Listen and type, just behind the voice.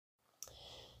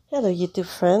Hello YouTube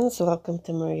friends, welcome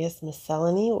to Maria's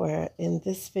Miscellany, where in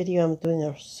this video I'm doing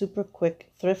a super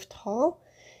quick thrift haul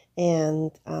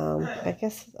and I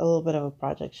guess a little bit of a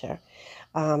project share.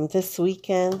 This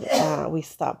weekend we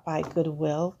stopped by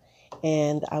Goodwill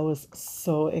and I was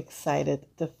so excited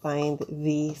to find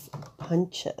these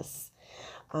punches.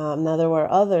 Now there were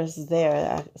others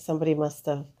there. Somebody must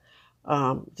have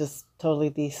just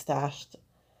totally destashed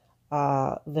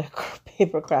their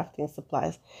paper crafting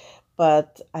supplies.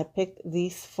 But I picked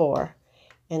these four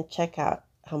and check out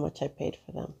how much I paid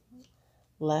for them.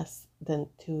 Less than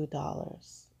 $2.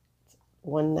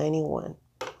 $1.91.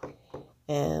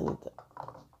 And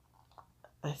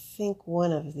I think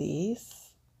one of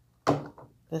these,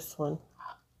 this one,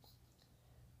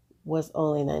 was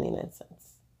only 99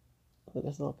 cents.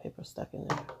 There's a little paper stuck in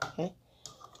there, okay?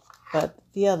 But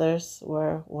the others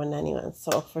were $1.91.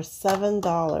 So for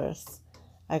 $7,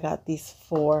 I got these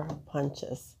four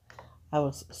punches. I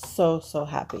was so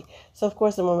happy. So of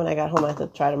course, the moment I got home, I had to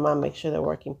try them on, make sure they're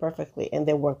working perfectly, and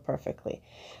they work perfectly.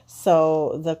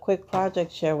 So the quick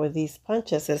project share with these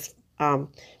punches is,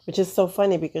 which is so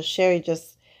funny because Sherry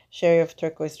of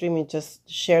Turquoise Dreaming just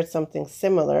shared something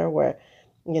similar where,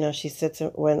 you know, she sits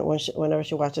whenever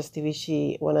she watches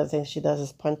TV, one of the things she does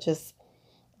is punches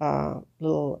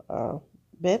little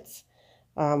bits,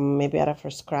 maybe out of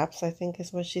her scraps, I think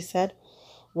is what she said.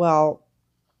 Well,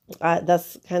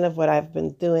 that's kind of what I've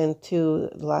been doing too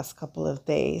the last couple of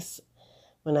days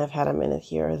when I've had a minute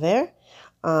here or there.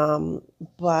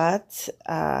 But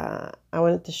I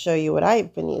wanted to show you what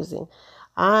I've been using.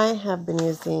 I have been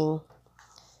using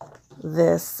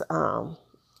this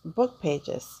book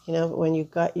pages. You know, when you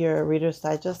got your Reader's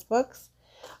Digest books,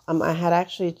 I had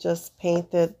actually just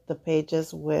painted the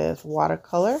pages with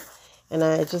watercolor, and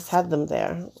I just had them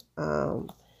there.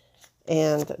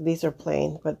 And these are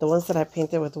plain, but the ones that I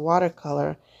painted with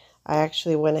watercolor, I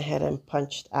actually went ahead and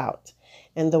punched out.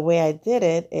 And the way I did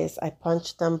it is I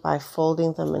punched them by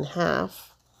folding them in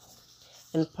half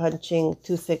and punching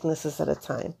two thicknesses at a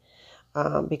time.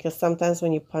 Because sometimes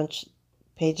when you punch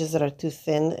pages that are too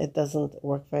thin, it doesn't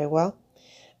work very well.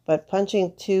 But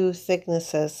punching two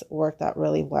thicknesses worked out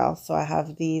really well. So I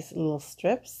have these little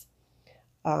strips.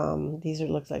 These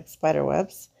look like spider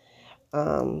webs.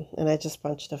 And I just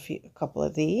punched a couple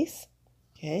of these.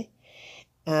 Okay.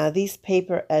 These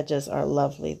paper edges are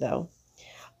lovely though.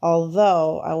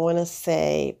 Although I want to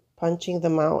say punching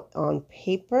them out on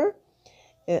paper,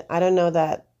 I don't know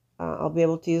that I'll be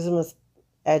able to use them as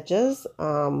edges.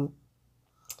 I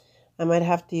might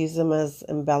have to use them as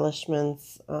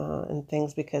embellishments and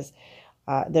things because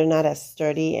they're not as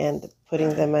sturdy, and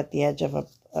putting them at the edge of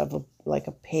like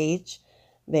a page,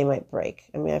 they might break.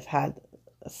 I mean, I've had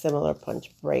a similar punch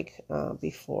break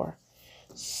before.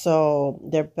 So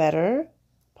they're better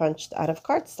punched out of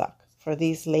cardstock for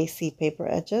these lacy paper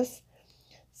edges.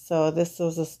 So this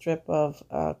was a strip of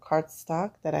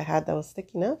cardstock that I had that was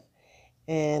thick enough,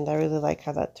 and I really like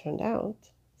how that turned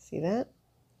out. See that?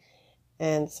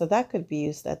 And so that could be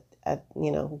used at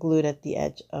glued at the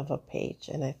edge of a page,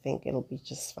 and I think it'll be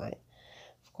just fine.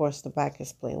 Of course, the back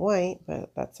is plain white,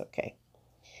 but that's okay.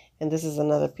 And this is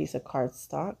another piece of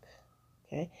cardstock.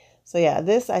 Okay, so yeah,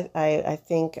 this I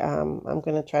think I'm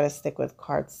going to try to stick with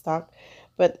cardstock,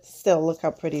 but still, look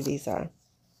how pretty these are.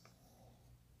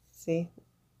 See,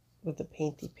 with the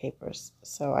painty papers.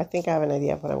 So I think I have an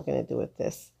idea of what I'm going to do with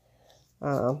this.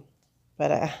 But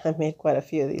I made quite a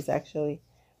few of these actually,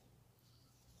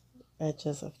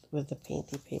 edges with the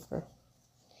painty paper.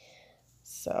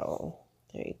 So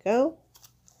there you go.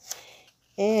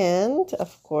 And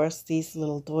of course, these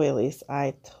little doilies,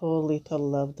 I totally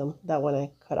love them. That one I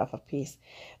cut off a piece,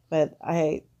 but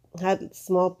I had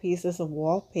small pieces of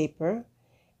wallpaper,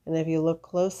 and if you look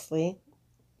closely,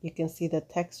 you can see the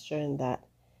texture in that.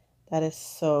 That is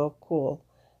so cool.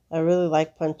 I really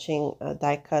like punching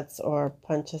die cuts or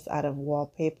punches out of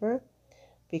wallpaper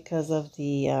because of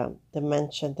the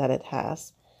dimension that it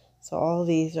has. So all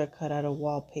these are cut out of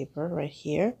wallpaper right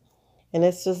here. And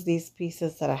it's just these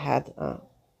pieces that I had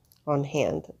on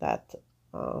hand that,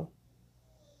 were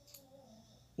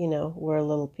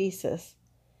little pieces.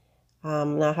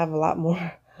 Now I have a lot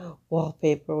more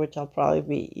wallpaper, which I'll probably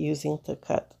be using to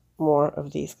cut more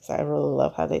of these because I really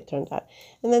love how they turned out.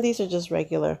 And then these are just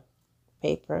regular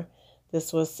paper.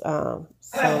 This was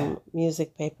some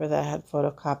music paper that I had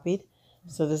photocopied.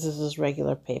 So this is just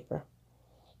regular paper.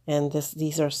 And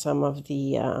these are some of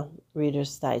the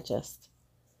Reader's Digest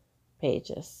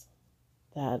pages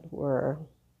that were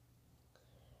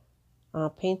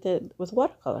painted with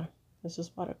watercolor. This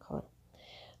is watercolor.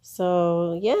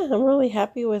 So yeah, I'm really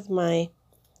happy with my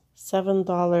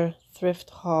 $7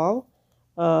 thrift haul.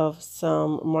 of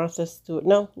some Martha Stewart.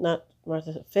 No, not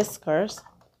Martha Fiskars.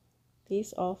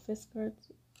 These all Fiskars.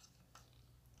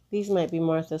 These might be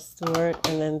Martha Stewart,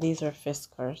 and then these are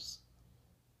Fiskars.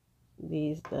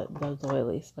 These the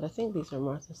doilies, but I think these are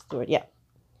Martha Stewart. Yeah.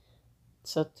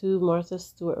 So 2 Martha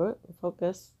Stewart. Oh,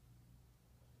 focus.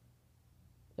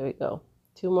 There we go.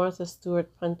 2 Martha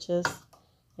Stewart punches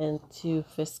and 2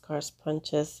 Fiskars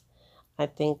punches. I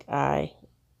think I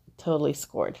totally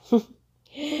scored. All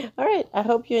right. I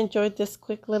hope you enjoyed this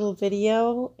quick little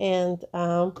video, and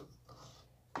of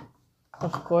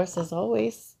course, as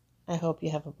always, I hope you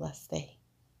have a blessed day.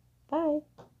 Bye.